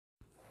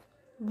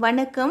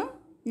வணக்கம்.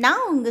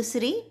 நான் உங்க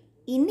ஸ்ரீ.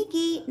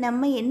 இன்னைக்கு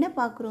நம்ம என்ன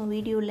பார்க்குறோம்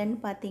வீடியோலன்னு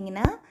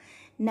பார்த்தீங்கன்னா,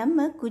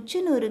 நம்ம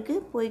குச்சனூருக்கு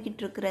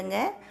போய்கிட்டு இருக்கிறோங்க.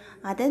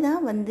 அதை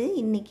தான்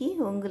இன்னைக்கு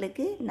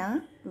உங்களுக்கு நான்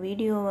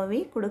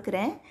வீடியோவாகவே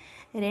கொடுக்குறேன்.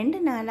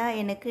 2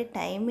 நாளாக எனக்கு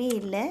டைமே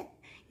இல்லை.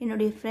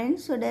 என்னுடைய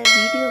ஃப்ரெண்ட்ஸோட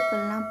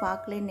வீடியோக்கள்லாம்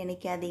பார்க்கலன்னு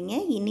நினைக்காதீங்க.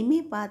 இனிமே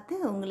பார்த்து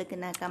உங்களுக்கு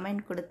நான்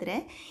கமெண்ட்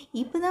கொடுத்துறேன்.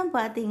 இப்போ தான்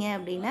பார்த்தீங்க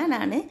அப்படின்னா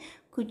நான்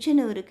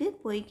குச்சனூருக்கு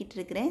போய்கிட்டு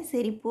இருக்கிறேன்.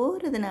 சரி,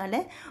 போகிறதுனால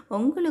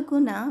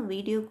உங்களுக்கும் நான்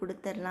வீடியோ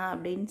கொடுத்துடலாம்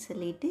அப்படின்னு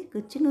சொல்லிட்டு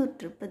குச்சனூர்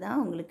ட்ரிப்பு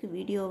தான் உங்களுக்கு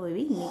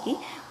வீடியோவாகவே இன்றைக்கி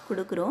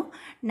கொடுக்குறோம்.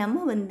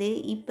 நம்ம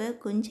இப்போ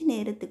கொஞ்ச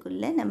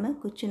நேரத்துக்குள்ளே நம்ம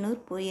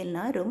குச்சனூர்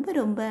போயிடலாம். ரொம்ப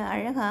ரொம்ப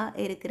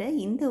அழகாக இருக்கிற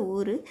இந்த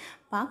ஊர்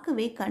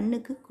பார்க்கவே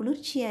கண்ணுக்கு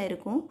குளிர்ச்சியாக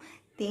இருக்கும்.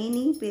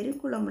 தேனி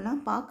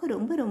பெருக்குளம்லாம் பார்க்க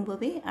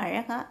ரொம்பவே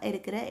அழகாக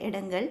இருக்கிற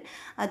இடங்கள்.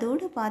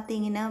 அதோடு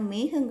பார்த்தீங்கன்னா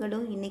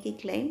மேகங்களும் இன்றைக்கி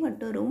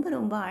கிளைமேட்டும்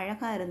ரொம்ப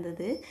அழகாக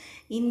இருந்தது.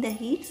 இந்த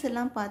ஹீல்ஸ்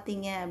எல்லாம்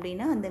பார்த்தீங்க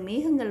அப்படின்னா அந்த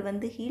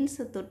மேகங்கள்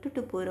ஹீல்ஸை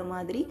தொட்டுட்டு போகிற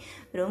மாதிரி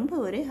ரொம்ப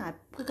ஒரு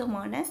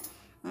அற்புதமான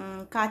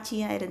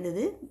காட்சியாக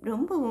இருந்தது.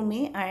 ரொம்பவுமே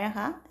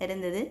அழகாக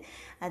இருந்தது.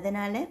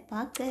 அதனால்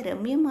பார்க்க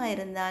ரம்யமாக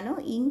இருந்தாலும்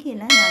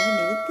இங்கெல்லாம் நாங்கள்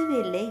நிறுத்தவே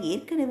இல்லை.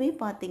 ஏற்கனவே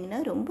பார்த்திங்கன்னா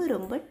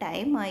ரொம்ப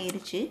டைம்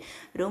ஆயிடுச்சு.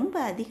 ரொம்ப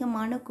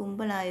அதிகமான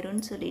கும்பல்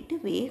ஆயிரும்னு சொல்லிட்டு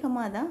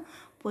வேகமாக தான்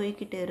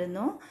போய்கிட்டு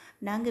இருந்தோம்.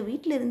 நாங்கள்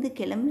வீட்டிலேருந்து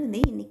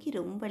கிளம்புறதே இன்றைக்கி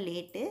ரொம்ப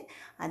லேட்டு.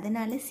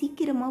 அதனால்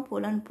சீக்கிரமாக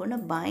போகலான்னு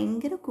போனால்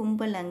பயங்கர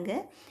கும்பல். அங்கே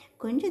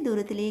கொஞ்சம்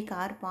தூரத்துலேயே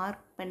கார்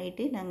பார்க்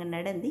பண்ணிவிட்டு நாங்கள்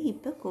நடந்து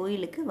இப்போ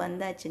கோயிலுக்கு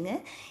வந்தாச்சுங்க.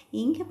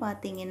 இங்கே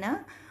பார்த்திங்கன்னா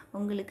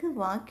உங்களுக்கு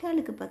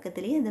வாய்க்காலுக்கு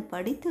பக்கத்துலேயே அந்த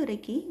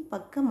படித்துறைக்கு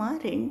பக்கமாக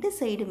 2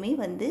 சைடுமே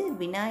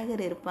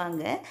விநாயகர்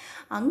இருப்பாங்க.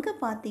 அங்கே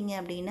பார்த்தீங்க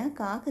அப்படின்னா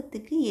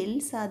காகத்துக்கு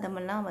எள்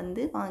சாதமெல்லாம்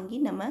வாங்கி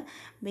நம்ம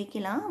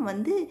வைக்கலாம்.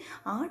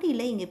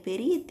 ஆடியில் இங்கே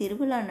பெரிய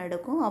திருவிழா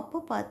நடக்கும்.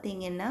 அப்போ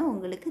பார்த்தீங்கன்னா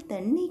உங்களுக்கு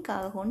தண்ணி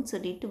காகம்னு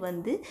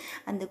சொல்லிட்டு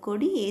அந்த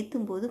கொடி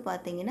ஏற்றும் போது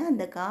பார்த்தீங்கன்னா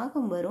அந்த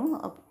காகம் வரும்.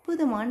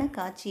 அற்புதமான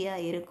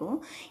காட்சியாக இருக்கும்.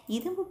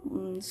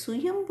 இதுவும்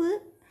சுயம்பு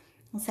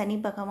சனி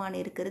பகவான்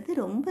இருக்கிறது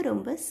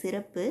ரொம்ப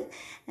சிறப்பு.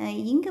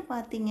 இங்கே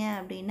பார்த்தீங்க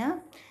அப்படின்னா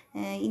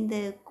இந்த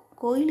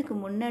கோயிலுக்கு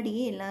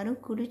முன்னாடியே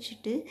எல்லோரும்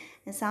குளிச்சுட்டு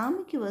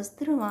சாமிக்கு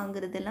வஸ்திரம்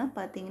வாங்குறதெல்லாம்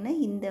பார்த்திங்கன்னா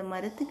இந்த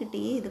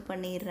மரத்துக்கிட்டேயே இது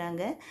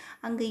பண்ணிடுறாங்க.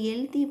 அங்கே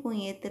எல் தீபம்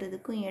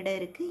ஏற்றுறதுக்கும் இடம்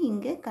இருக்குது.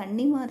 இங்கே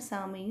கன்னிமார்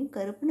சாமியும்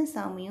கருப்பண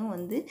சாமியும்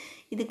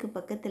இதுக்கு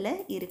பக்கத்தில்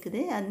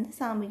இருக்குது. அந்த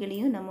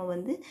சாமிகளையும்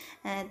நம்ம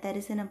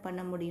தரிசனம்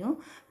பண்ண முடியும்.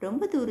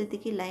 ரொம்ப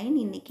தூரத்துக்கு லைன்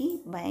இன்றைக்கி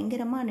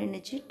பயங்கரமாக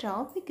நின்றுச்சு.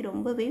 டிராஃபிக்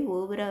ரொம்பவே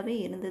ஓவராகவே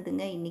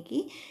இருந்ததுங்க.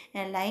 இன்றைக்கி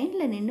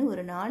லைனில் நின்று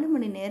ஒரு 4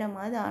 மணி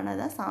நேரமாவது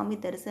ஆனால் தான் சாமி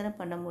தரிசனம்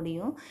பண்ண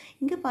முடியும்.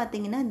 இங்கே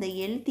பார்த்திங்கன்னா இந்த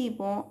எல்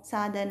தீபம்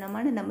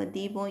சாதாரணமான நம்ம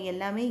தீபம்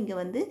எல்லாமே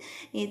இங்கே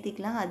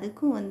ஏற்றிக்கலாம்.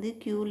 அதுக்கும்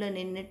க்யூவில்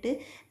நின்றுட்டு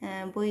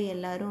போய்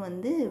எல்லோரும்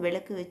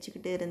விளக்கு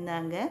வச்சுக்கிட்டு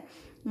இருந்தாங்க.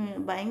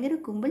 பயங்கர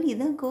கும்பல்.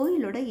 இதுதான்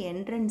கோயிலோட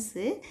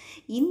என்ட்ரன்ஸு.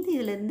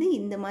 இதிலேருந்து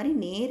இந்த மாதிரி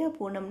நேராக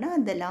போனோம்னா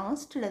அந்த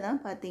லாஸ்ட்டில் தான்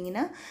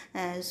பார்த்திங்கன்னா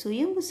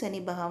சுயம்பு சனி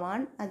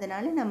பகவான்.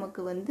 அதனால்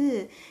நமக்கு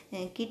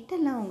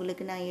கிட்டெல்லாம்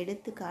உங்களுக்கு நான்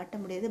எடுத்து காட்ட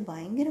முடியாது.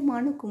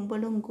 பயங்கரமான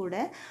கும்பலும் கூட.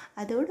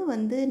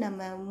 அதோடு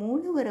நம்ம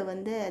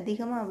மூலவரை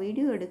அதிகமாக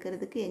வீடியோ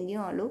எடுக்கிறதுக்கு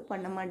எங்கேயும் அலோவ்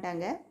பண்ண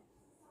மாட்டாங்க.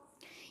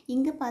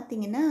 இங்கே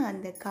பார்த்திங்கன்னா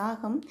அந்த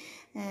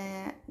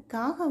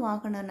காக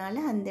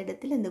வாகனம்னால அந்த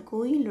இடத்துல இந்த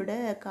கோயிலோட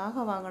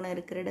காக வாகனம்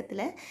இருக்கிற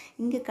இடத்துல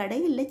இங்கே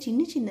கடைகளில்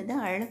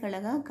சின்னதாக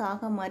அழகழகாக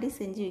காகம் மாதிரி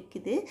செஞ்சு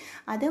விற்குது.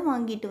 அதை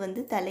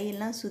வாங்கிட்டு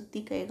தலையெல்லாம்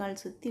சுற்றி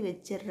கைகால் சுற்றி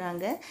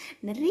வச்சிடுறாங்க.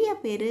 நிறைய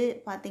பேர்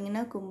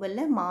பார்த்திங்கன்னா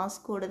கும்பலில்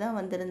மாஸ்கோடு தான்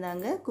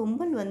வந்திருந்தாங்க.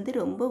 கும்பல்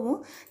ரொம்பவும்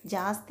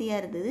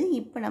ஜாஸ்தியாக இருந்தது.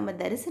 இப்போ நம்ம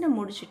தரிசனம்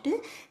முடிச்சுட்டு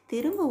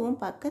திரும்பவும்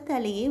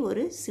பக்கத்தாலேயே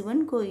ஒரு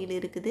சிவன் கோயில்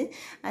இருக்குது.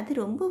 அது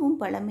ரொம்பவும்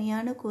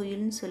பழமையான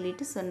கோயில்னு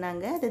சொல்லிட்டு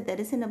சொன்னாங்க. அதை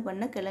தரிசனம்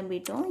பண்ண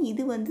கிளம்பிட்டோம்.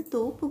 இது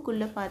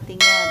தோப்புக்குள்ளே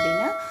பார்த்தீங்க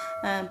அப்படின்னா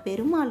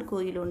பெருமாள்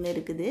கோயில் ஒன்று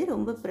இருக்குது.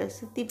 ரொம்ப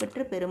பிரசித்தி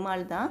பெற்ற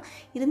பெருமாள் தான்.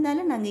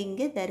 இருந்தாலும் நாங்கள்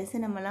இங்கே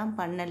தரிசனமெல்லாம்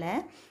பண்ணலை.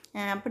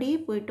 அப்படியே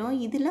போயிட்டோம்.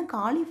 இதெல்லாம்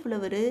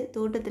காலிஃப்ளவர்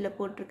தோட்டத்தில்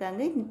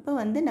போட்டிருக்காங்க.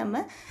 இப்போ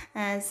நம்ம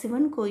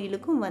சிவன்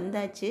கோயிலுக்கும்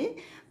வந்தாச்சு.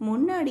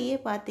 முன்னாடியே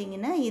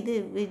பார்த்தீங்கன்னா இது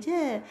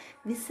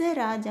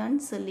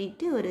விசராஜான்னு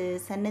சொல்லிட்டு ஒரு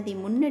சன்னதி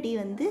முன்னாடி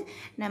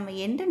நம்ம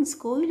என்ட்ரன்ஸ்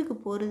கோயிலுக்கு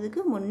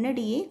போகிறதுக்கு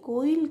முன்னாடியே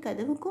கோயில்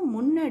கதவுக்கும்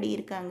முன்னாடி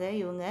இருக்காங்க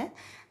இவங்க.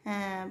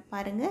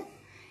 பாருங்கள்,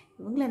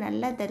 இவங்கள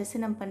நல்லா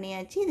தரிசனம்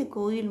பண்ணியாச்சு. இது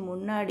கோயில்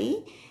முன்னாடி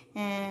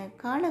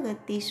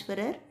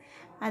காளகத்தீஸ்வரர்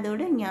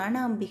அதோட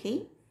ஞானாம்பிகை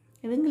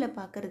இவங்களை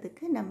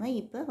பார்க்குறதுக்கு நம்ம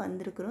இப்போ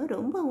வந்திருக்கிறோம்.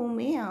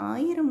 ரொம்பவுமே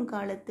 1000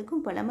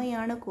 காலத்துக்கும்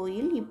பழமையான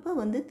கோயில். இப்போ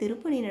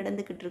திருப்பணி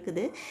நடந்துக்கிட்டு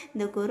இருக்குது.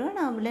 இந்த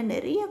கொரோனாவில்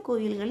நிறைய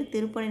கோயில்கள்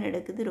திருப்பணி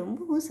நடக்குது.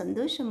 ரொம்பவும்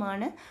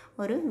சந்தோஷமான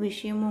ஒரு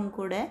விஷயமும்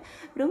கூட.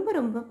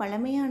 ரொம்ப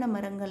பழமையான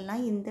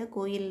மரங்கள்லாம் இந்த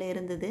கோயிலில்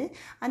இருந்தது.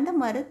 அந்த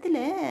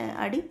மரத்தில்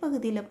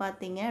அடிப்பகுதியில்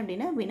பார்த்தீங்க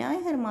அப்படின்னா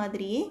விநாயகர்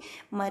மாதிரியே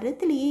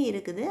மரத்துலேயே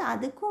இருக்குது.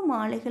 அதுக்கும்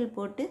மாலைகள்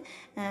போட்டு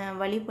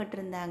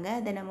வழிபட்டிருந்தாங்க.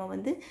 அதை நம்ம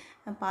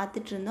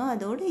பார்த்துட்ருந்தோம்.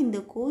 அதோடு இந்த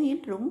கோயில்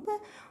ரொம்ப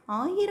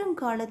 1000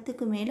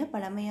 காலத்துக்கு மேலே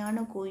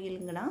பழமையான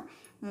கோயிலுங்களாம்.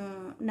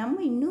 நம்ம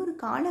இன்னொரு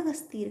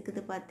காளஹஸ்தி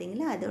இருக்குது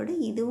பார்த்தீங்களா, அதோட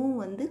இதுவும்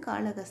வந்து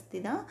காளஹஸ்தி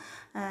தான்.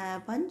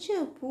 பஞ்ச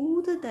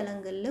பூத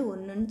தலங்களில்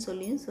ஒன்றுன்னு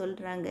சொல்லியும்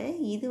சொல்கிறாங்க.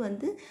 இது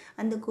வந்து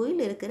அந்த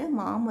கோயில் இருக்கிற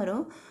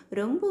மாமரம்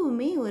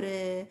ரொம்பவுமே ஒரு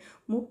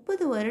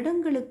 30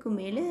 வருடங்களுக்கு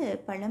மேலே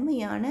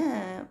பழமையான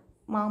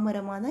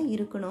மாமரமாக தான்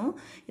இருக்கணும்.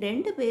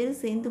 2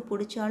 பேரும் சேர்ந்து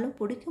பிடிச்சாலும்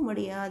பிடிக்க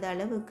முடியாத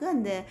அளவுக்கு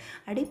அந்த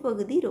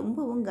அடிப்பகுதி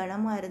ரொம்பவும்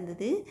கனமாக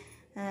இருந்தது.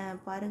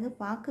 பாருங்கள்,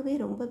 பார்க்கவே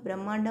ரொம்ப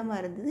பிரம்மாண்டமாக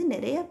இருந்தது.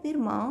 நிறையா பேர்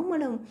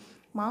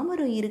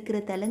மாமரம் இருக்கிற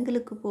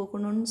தலங்களுக்கு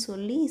போகணும்னு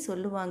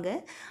சொல்லுவாங்க.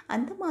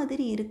 அந்த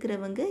மாதிரி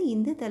இருக்கிறவங்க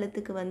இந்த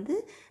தலத்துக்கு வந்து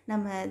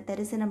நம்ம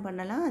தரிசனம்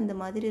பண்ணலாம். அந்த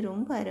மாதிரி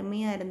ரொம்ப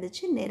அருமையாக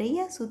இருந்துச்சு.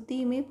 நிறையா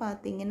சுற்றியுமே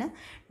பார்த்திங்கன்னா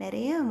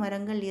நிறையா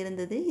மரங்கள்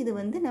இருந்தது. இது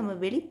வந்து நம்ம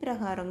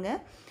வெளிப்பிரகாரங்க.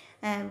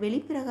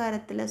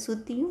 வெளிப்பிரகாரத்தில்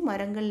சுற்றியும்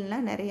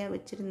மரங்கள்லாம் நிறையா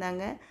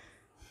வச்சுருந்தாங்க.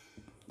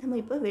 நம்ம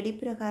இப்போ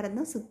வெளிப்பிரகாரம்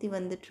தான் சுற்றி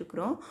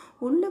வந்துட்ருக்குறோம்.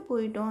 உள்ளே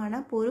போயிட்டோம்.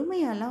 ஆனால்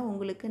பொறுமையாலாம்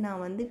உங்களுக்கு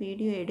நான் வந்து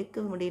வீடியோ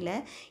எடுக்க முடியல.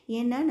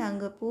 ஏன்னா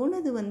நாங்கள்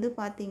போனது வந்து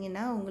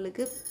பார்த்திங்கன்னா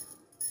உங்களுக்கு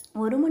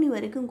 1 மணி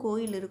வரைக்கும்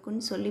கோயில்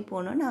இருக்குன்னு சொல்லி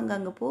போனோம். நாங்கள்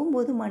அங்கே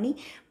போகும்போது மணி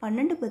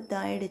 12:10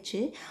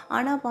 ஆயிடுச்சு.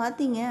 ஆனால்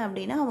பார்த்தீங்க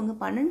அப்படின்னா அவங்க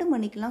 12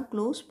 மணிக்கெலாம்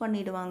க்ளோஸ்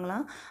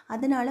பண்ணிடுவாங்களாம்.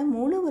 அதனால்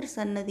மூலவர்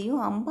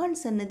சன்னதியும்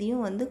அம்பாள்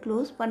சன்னதியும் வந்து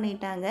க்ளோஸ்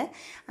பண்ணிட்டாங்க.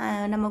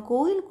 நம்ம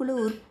கோயிலுக்குள்ளே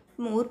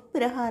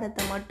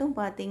உட்பிரகாரத்தை மட்டும்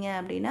பார்த்தீங்க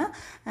அப்படின்னா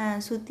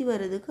சுற்றி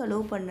வர்றதுக்கு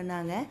அலோவ்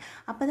பண்ணினாங்க.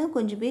 அப்போ தான்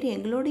கொஞ்சம் பேர்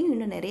எங்களோடையும்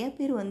இன்னும் நிறையா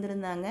பேர்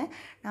வந்திருந்தாங்க.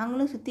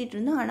 நாங்களும் சுற்றிட்டு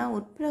இருந்தோம். ஆனால்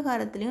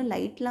உட்பிரகாரத்துலேயும்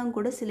லைட்லாம்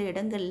கூட சில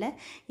இடங்களில்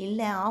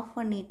இல்லை, ஆஃப்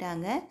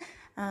பண்ணிட்டாங்க.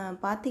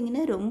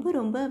 பார்த்திங்கன்னா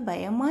ரொம்ப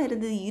பயமாக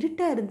இருந்தது,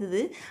 இருட்டாக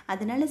இருந்தது.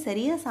 அதனால்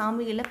சரியாக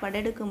சாமிகளை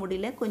படெடுக்க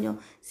முடியல. கொஞ்சம்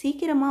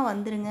சீக்கிரமாக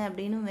வந்துடுங்க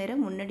அப்படின்னு வேறு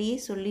முன்னாடியே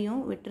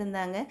சொல்லியும்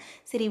விட்டுருந்தாங்க.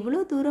 சரி, இவ்வளோ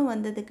தூரம்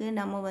வந்ததுக்கு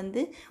நம்ம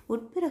வந்து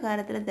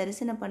உட்பிரகாரத்தில்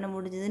தரிசனம் பண்ண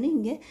முடிஞ்சதுன்னு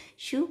இங்கே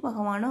சிவ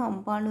பகவானும்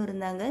அம்பாலும்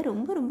இருந்தாங்க.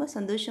 ரொம்ப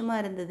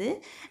சந்தோஷமாக இருந்தது.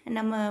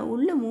 நம்ம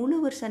உள்ள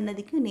மூலவர்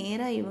சன்னதிக்கும்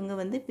நேராக இவங்க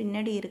வந்து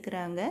பின்னாடி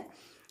இருக்கிறாங்க.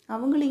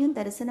 அவங்களையும்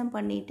தரிசனம்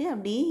பண்ணிவிட்டு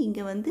அப்படியே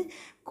இங்கே வந்து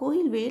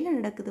கோயில் வேலை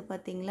நடக்குது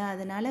பார்த்திங்களா,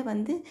 அதனால்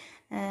வந்து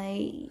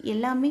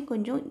எல்லாமே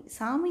கொஞ்சம்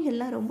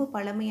சாமிகள்லாம் ரொம்ப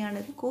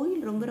பழமையானது.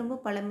 கோயில் ரொம்ப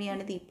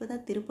பழமையானது. இப்போ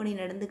தான் திருப்பணி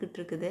நடந்துக்கிட்டு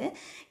இருக்குது.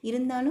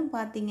 இருந்தாலும்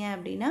பார்த்திங்க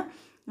அப்படின்னா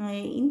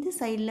இந்த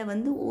சைடில்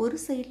வந்து ஒரு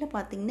சைடில்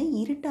பார்த்திங்கன்னா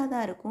இருட்டாக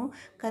தான் இருக்கும்.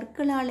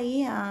 கற்களாலேயே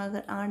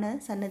ஆன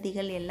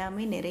சன்னதிகள்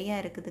எல்லாமே நிறையா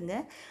இருக்குதுங்க.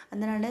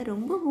 அதனால்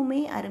ரொம்பவுமே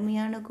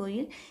அருமையான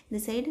கோயில். இந்த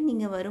சைடு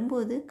நீங்கள்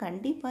வரும்போது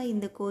கண்டிப்பாக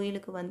இந்த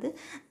கோயிலுக்கு வந்து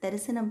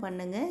தரிசனம்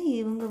பண்ணுங்கள்.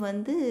 இவங்க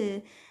வந்து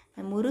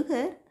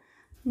முருகர்.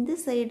 இந்த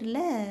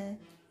சைடில்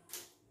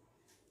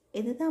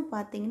இதுதான்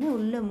பார்த்திங்கன்னா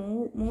உள்ள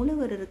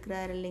மூலவர்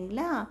இருக்கிறார்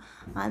இல்லைங்களா,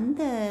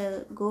 அந்த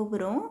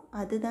கோபுரம்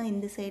அதுதான்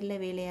இந்த சைடில்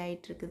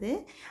வேலையாயிட்ருக்குது.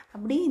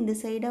 அப்படியே இந்த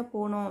சைடாக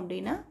போனோம்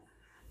அப்படின்னா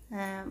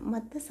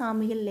மற்ற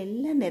சாமிகள்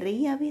எல்லாம்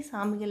நிறையாவே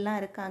சாமிகள்லாம்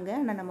இருக்காங்க.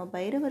 ஆனால் நம்ம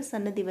பைரவர்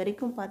சன்னதி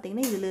வரைக்கும்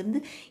பார்த்திங்கன்னா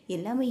இதிலேருந்து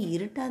எல்லாமே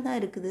இருட்டாக தான்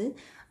இருக்குது.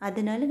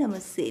 அதனால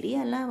நம்ம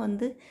சரியாலாம்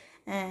வந்து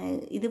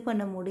இது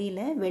பண்ண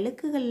முடியல.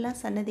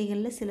 விளக்குகள்லாம்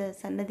சன்னதிகளில் சில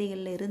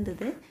சன்னதிகளில்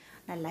இருந்தது.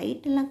 நான்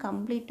லைட்டெல்லாம்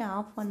கம்ப்ளீட்டாக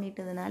ஆஃப்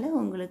பண்ணிட்டதுனால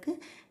உங்களுக்கு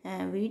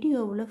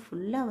வீடியோவில்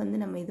ஃபுல்லாக வந்து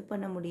நம்ம இது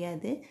பண்ண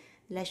முடியாது.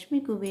 லக்ஷ்மி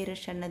குபேர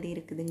சன்னதி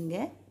இருக்குதுங்க.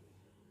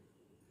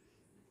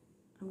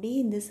 அப்படியே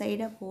இந்த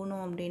சைடாக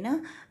போனோம் அப்படின்னா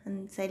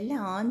அந்த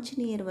சைடில்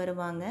ஆஞ்சநேயர்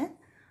வருவாங்க.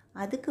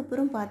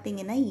 அதுக்கப்புறம்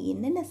பார்த்திங்கன்னா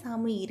என்னென்ன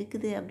சாமி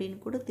இருக்குது அப்படின்னு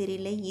கூட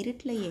தெரியல.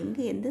 இருட்டில்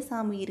எந்த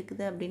சாமி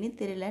இருக்குது அப்படின்னு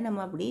தெரியல.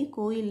 நம்ம அப்படியே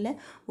கோயிலில்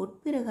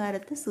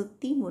உட்பிரகாரத்தை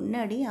சுற்றி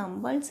முன்னாடி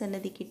அம்பாள்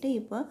சன்னதிக்கிட்ட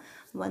இப்போ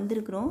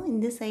வந்திருக்கிறோம்.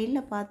 இந்த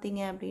சைடில்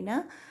பார்த்திங்க அப்படின்னா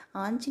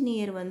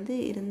ஆஞ்சநேயர் வந்து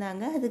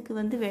இருந்தாங்க. அதுக்கு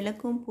வந்து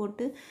விளக்கும்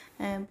போட்டு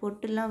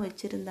பொட்டுலாம்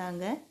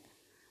வச்சுருந்தாங்க.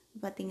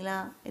 பார்த்திங்களா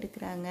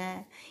இருக்கிறாங்க.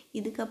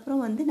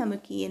 இதுக்கப்புறம் வந்து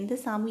நமக்கு எந்த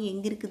சாமி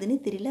எங்கே இருக்குதுன்னு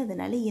தெரியல.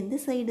 அதனால் எந்த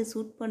சைடு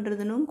ஷூட்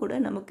பண்ணுறதுன்னு கூட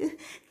நமக்கு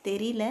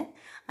தெரியல.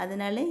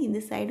 அதனால் இந்த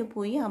சைடு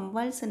போய்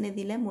அம்பாள்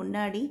சன்னதியில்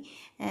முன்னாடி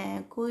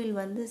கோயில்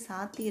வந்து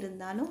சாத்தி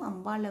இருந்தாலும்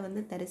அம்பாளை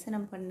வந்து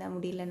தரிசனம் பண்ண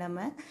முடியல.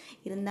 நம்ம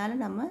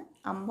இருந்தாலும் நம்ம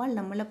அம்பாள்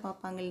நம்மளை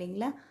பார்ப்பாங்க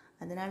இல்லைங்களா,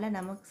 அதனால்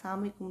நமக்கு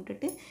சாமி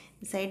கும்பிட்டுட்டு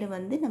இந்த சைடு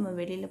வந்து நம்ம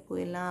வெளியில்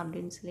போயிடலாம்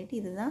அப்படின்னு சொல்லிட்டு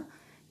இதுதான்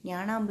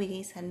ஞானாம்பிகை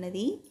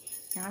சன்னதி.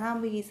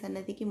 ஞானாம்பிகை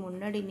சன்னதிக்கு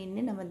முன்னாடி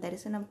நின்று நம்ம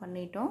தரிசனம்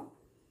பண்ணிட்டோம்.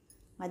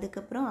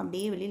 அதுக்கப்புறம்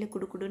அப்படியே வெளியில்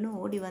குடுக்குடுன்னு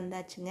ஓடி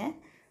வந்தாச்சுங்க.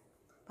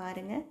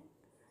 பாருங்கள்,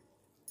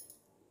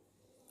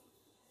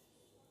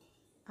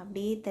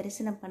 அப்படியே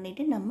தரிசனம்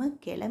பண்ணிவிட்டு நம்ம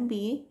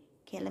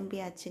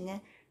கிளம்பியாச்சுங்க.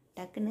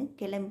 டக்குன்னு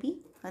கிளம்பி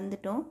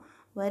வந்துட்டோம்.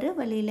 வர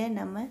வழியில்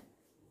நம்ம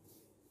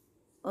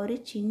ஒரு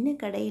சின்ன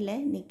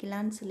கடையில்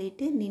நிற்கலான்னு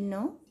சொல்லிட்டு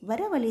நின்னோம்.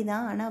 வர வழி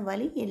தான், ஆனால்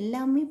வழி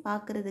எல்லாமே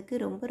பார்க்குறதுக்கு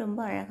ரொம்ப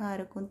அழகாக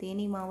இருக்கும்.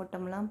 தேனி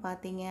மாவட்டம்லாம்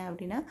பார்த்தீங்க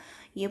அப்படின்னா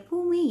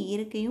எப்பவுமே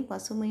இயற்கையும்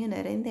பசுமையும்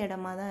நிறைந்த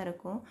இடமா தான்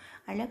இருக்கும்.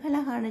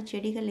 அழகழகான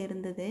செடிகள்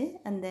இருந்தது.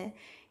 அந்த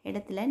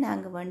இடத்துல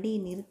நாங்கள்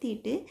வண்டியை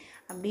நிறுத்திட்டு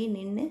அப்படியே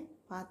நின்று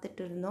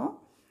பார்த்துட்டு இருந்தோம்.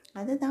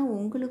 அதுதான்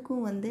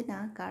உங்களுக்கும் வந்து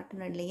நான்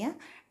காட்டணும் இல்லையா.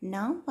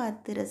 நான்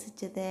பார்த்து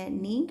ரசித்ததை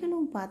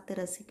நீங்களும்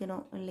பார்த்து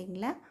ரசிக்கணும்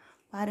இல்லைங்களா.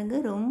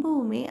 பாருங்கள்,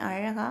 ரொம்பவுமே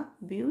அழகாக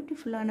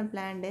பியூட்டிஃபுல்லான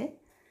பிளான்ட்டு.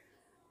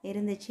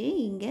 இருந்துச்சு.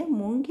 இங்கே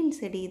மூங்கில்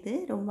செடி இது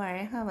ரொம்ப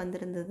அழகாக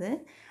வந்திருந்தது.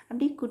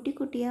 அப்படியே குட்டி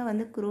குட்டியாக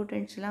வந்து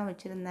குரூட்டன்ஸ்லாம்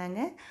வச்சுருந்தாங்க.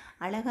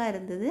 அழகாக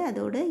இருந்தது.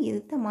 அதோட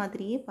இருத்த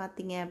மாதிரியே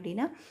பார்த்தீங்க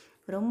அப்படின்னா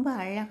ரொம்ப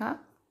அழகாக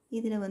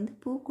இதில் வந்து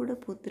பூ கூட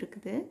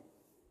பூத்துருக்குது.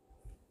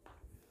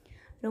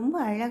 ரொம்ப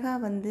அழகாக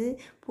வந்து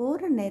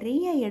போகிற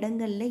நிறைய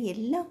இடங்கள்ல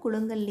எல்லா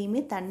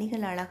குளங்கள்லேயுமே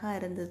தண்ணிகள் அழகாக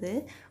இருந்தது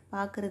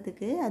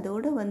பார்க்குறதுக்கு.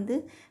 அதோடு வந்து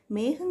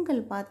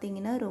மேகங்கள்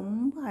பார்த்திங்கன்னா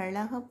ரொம்ப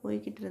அழகாக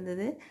போய்கிட்டு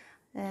இருந்தது.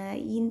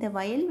 இந்த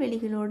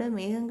வயல்வெளிகளோட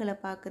மேகங்களை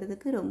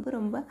பார்க்குறதுக்கு ரொம்ப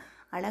ரொம்ப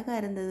அழகாக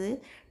இருந்தது.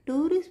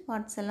 டூரிஸ்ட்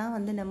ஸ்பாட்ஸ் எல்லாம்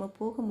வந்து நம்ம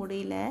போக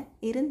முடியல,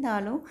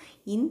 இருந்தாலும்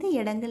இந்த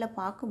இடங்களை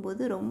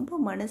பார்க்கும்போது ரொம்ப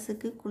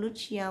மனசுக்கு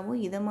குளிர்ச்சியாகவும்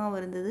இதமாகவும்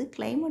இருந்தது.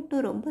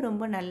 கிளைமேட்டும் ரொம்ப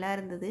ரொம்ப நல்லா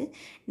இருந்தது.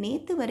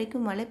 நேற்று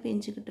வரைக்கும் மழை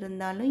பெஞ்சிக்கிட்டு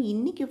இருந்தாலும்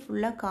இன்றைக்கி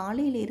ஃபுல்லாக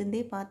காலையில்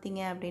இருந்தே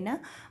பார்த்தீங்க அப்படின்னா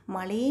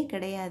மழையே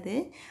கிடையாது.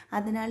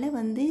 அதனால்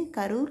வந்து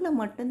கரூரில்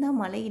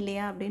மட்டும்தான் மழை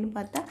இல்லையா அப்படின்னு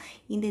பார்த்தா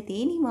இந்த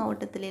தேனி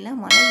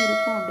மாவட்டத்துலலாம் மழை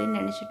இருக்கும் அப்படின்னு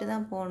நினச்சிட்டு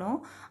தான் போனோம்.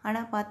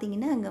 ஆனால்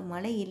பார்த்திங்கன்னா அங்கே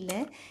மழை இல்லை.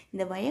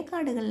 இந்த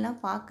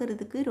வயக்காடுகள்லாம்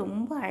பார்க்குறதுக்கு ரொம்ப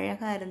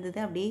அழகாக இருந்தது.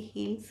 அப்படியே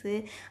ஹில்ஸு,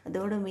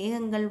 அதோட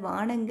மேகங்கள்,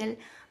 வானங்கள்,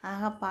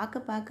 ஆகா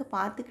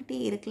பார்த்துக்கிட்டே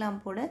இருக்கலாம்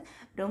போல்.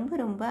 ரொம்ப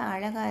ரொம்ப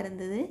அழகாக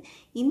இருந்தது.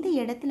 இந்த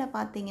இடத்துல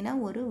பார்த்திங்கன்னா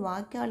ஒரு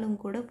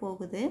வாய்க்காலும் கூட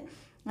போகுது.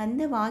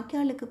 அந்த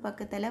வாய்க்காலுக்கு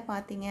பக்கத்தில்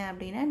பார்த்தீங்க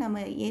அப்படின்னா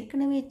நம்ம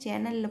ஏற்கனவே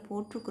சேனலில்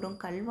போட்டிருக்கிறோம்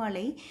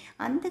கல்வாழை.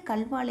 அந்த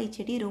கல்வாழை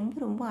செடி ரொம்ப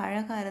ரொம்ப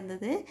அழகாக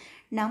இருந்தது.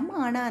 நம்ம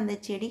ஆனால் அந்த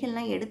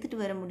செடிகள்லாம் எடுத்துகிட்டு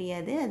வர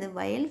முடியாது, அது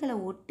வயல்களை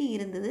ஒட்டி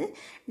இருந்தது.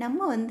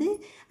 நம்ம வந்து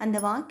அந்த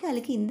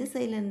வாய்க்காலுக்கு இந்த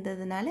சைடில்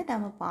இருந்ததுனால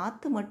நம்ம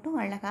பார்த்து மட்டும்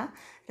அழகாக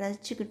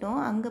ரசிச்சுக்கிட்டோம்.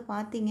 அங்கே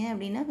பார்த்தீங்க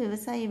அப்படின்னா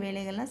விவசாய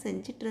வேலைகள்லாம்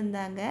செஞ்சுட்டு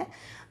இருந்தாங்க.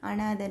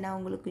 ஆனால் அதை நான்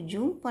உங்களுக்கு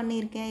ஜூம்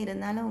பண்ணியிருக்கேன்,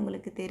 இருந்தாலும்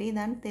உங்களுக்கு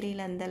தெரியுதான்னு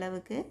தெரியல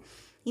அந்தளவுக்கு.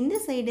 இந்த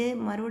சைடு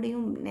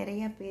மறுபடியும்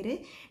நிறையா பேர்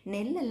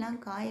நெல்லெல்லாம்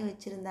காய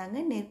வச்சுருந்தாங்க.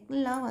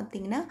 நெல்லாம்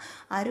பார்த்திங்கன்னா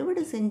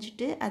அறுவடை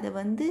செஞ்சுட்டு அதை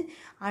வந்து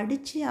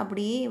அடித்து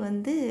அப்படியே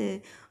வந்து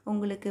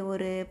உங்களுக்கு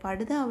ஒரு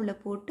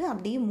படுதாவில் போட்டு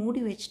அப்படியே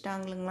மூடி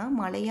வச்சுட்டாங்களுங்களாம்.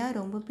 மழையாக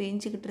ரொம்ப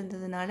பேஞ்சிக்கிட்டு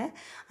இருந்ததுனால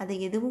அதை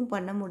எதுவும்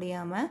பண்ண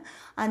முடியாமல்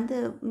அந்த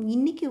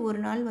இன்றைக்கி ஒரு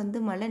நாள் வந்து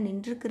மழை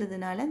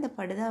நின்றுக்கிறதுனால அந்த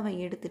படுதாவை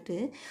எடுத்துட்டு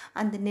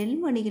அந்த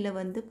நெல்மணிகளை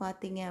வந்து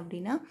பார்த்திங்க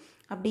அப்படின்னா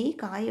அப்படியே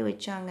காய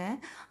வச்சாங்க.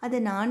 அதை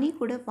நானே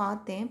கூட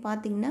பார்த்தேன்.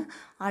 பார்த்திங்கன்னா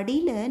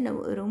அடியில்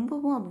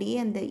ரொம்பவும் அப்படியே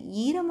அந்த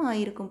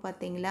ஈரமாக இருக்கும்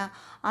பார்த்திங்களா,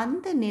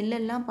 அந்த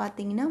நெல்லெல்லாம்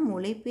பார்த்திங்கன்னா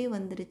முளைப்பே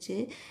வந்துருச்சு.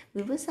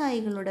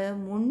 விவசாயிகளோட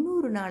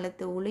 300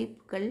 நாளத்து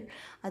உழைப்புகள்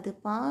அது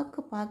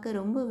பார்க்க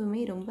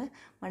ரொம்பவுமே ரொம்ப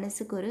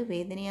மனசுக்கு ஒரு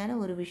வேதனையான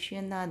ஒரு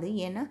விஷயந்தான் அது.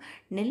 ஏன்னா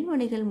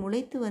நெல்மணிகள்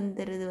முளைத்து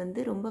வந்துடுறது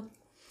வந்து ரொம்ப,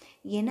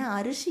 ஏன்னா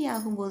அரிசி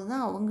ஆகும்போது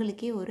தான்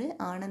அவங்களுக்கே ஒரு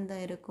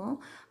ஆனந்தம் இருக்கும்.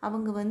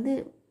 அவங்க வந்து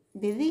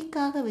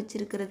விதைக்காக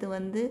வச்சுருக்கிறது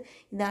வந்து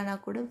இதானா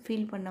கூட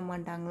ஃபீல் பண்ண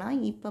மாட்டாங்களாம்.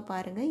 இப்போ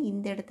பாருங்கள்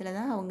இந்த இடத்துல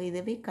தான் அவங்க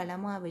இதவே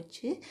களமாக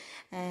வச்சு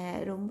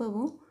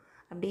ரொம்பவும்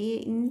அப்படியே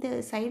இந்த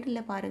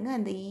சைடில் பாருங்கள்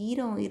அந்த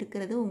ஈரம்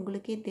இருக்கிறது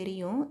உங்களுக்கே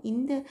தெரியும்.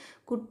 இந்த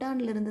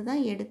குட்டான்லேருந்து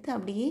தான் எடுத்து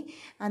அப்படியே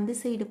அந்த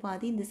சைடு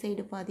பாதி இந்த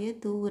சைடு பாதியை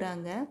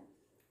தூவுறாங்க.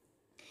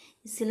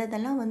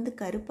 சிலதெல்லாம் வந்து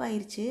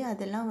கருப்பாயிருச்சு,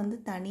 அதெல்லாம் வந்து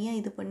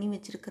தனியாக இது பண்ணி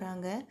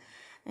வச்சுருக்குறாங்க.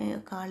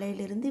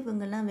 காலையிலேருந்து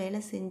இவங்கெல்லாம் வேலை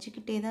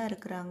செஞ்சுக்கிட்டே தான்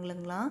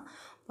இருக்கிறாங்களுங்களாம்.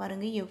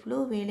 பாருங்கள் எவ்வளோ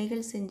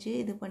வேலைகள் செஞ்சு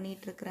இது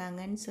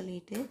பண்ணிகிட்ருக்குறாங்கன்னு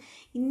சொல்லிட்டு.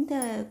 இந்த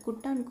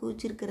குட்டான்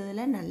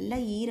கூச்சிருக்கிறதுல நல்லா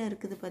ஈரம்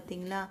இருக்குது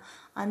பார்த்திங்களா,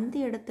 அந்த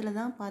இடத்துல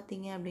தான்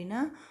பார்த்தீங்க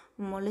அப்படின்னா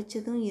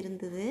முளைச்சதும்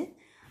இருந்தது.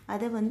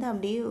 அதை வந்து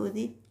அப்படியே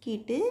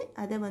ஒதுக்கிட்டு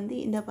அதை வந்து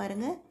இந்த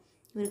பாருங்கள்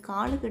ஒரு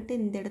காலுக்கட்டு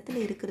இந்த இடத்துல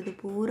இருக்கிறது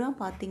பூரா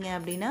பார்த்தீங்க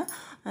அப்படின்னா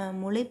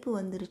முளைப்பு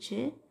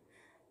வந்துருச்சு.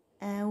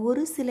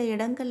 ஒரு சில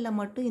இடங்களில்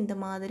மட்டும் இந்த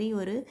மாதிரி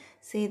ஒரு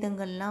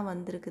சேதங்கள்லாம்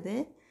வந்திருக்குது.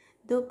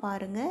 இதோ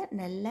பாருங்கள்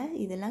நல்லா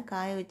இதெல்லாம்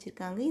காய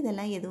வச்சுருக்காங்க.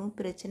 இதெல்லாம் எதுவும்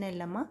பிரச்சனை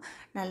இல்லாமல்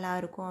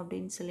நல்லாயிருக்கும்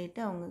அப்படின்னு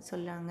சொல்லிட்டு அவங்க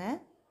சொன்னாங்க.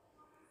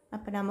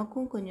 அப்போ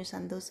நமக்கும் கொஞ்சம்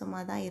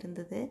சந்தோஷமாக தான்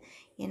இருந்தது.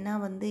 ஏன்னா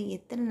வந்து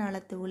எத்தனை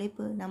நாளத்து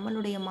உழைப்பு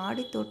நம்மளுடைய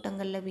மாடி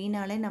தோட்டங்களில்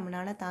வீணாலே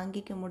நம்மளால்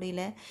தாங்கிக்க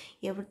முடியல.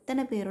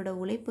 எத்தனை பேரோட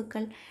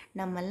உழைப்புக்கள்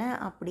நம்மெல்லாம்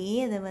அப்படியே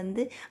அதை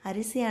வந்து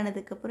அரிசி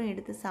ஆனதுக்கப்புறம்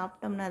எடுத்து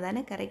சாப்பிட்டோம்னா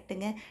தானே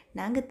கரெக்டுங்க.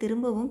 நாங்கள்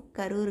திரும்பவும்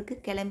கரூருக்கு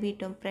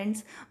கிளம்பிட்டோம்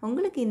ஃப்ரெண்ட்ஸ்.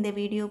 உங்களுக்கு இந்த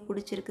வீடியோ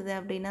பிடிச்சிருக்குது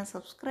அப்படின்னா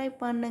சப்ஸ்கிரைப்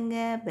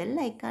பண்ணுங்கள், பெல்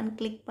ஐக்கான்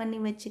கிளிக் பண்ணி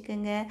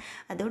வச்சுக்கோங்க.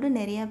 அதோடு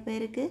நிறையா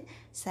பேருக்கு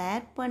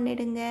ஷேர்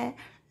பண்ணிடுங்க,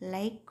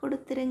 லைக்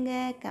கொடுத்துருங்க,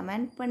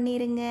 கமெண்ட்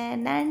பண்ணிடுங்க.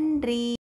 நன்றி.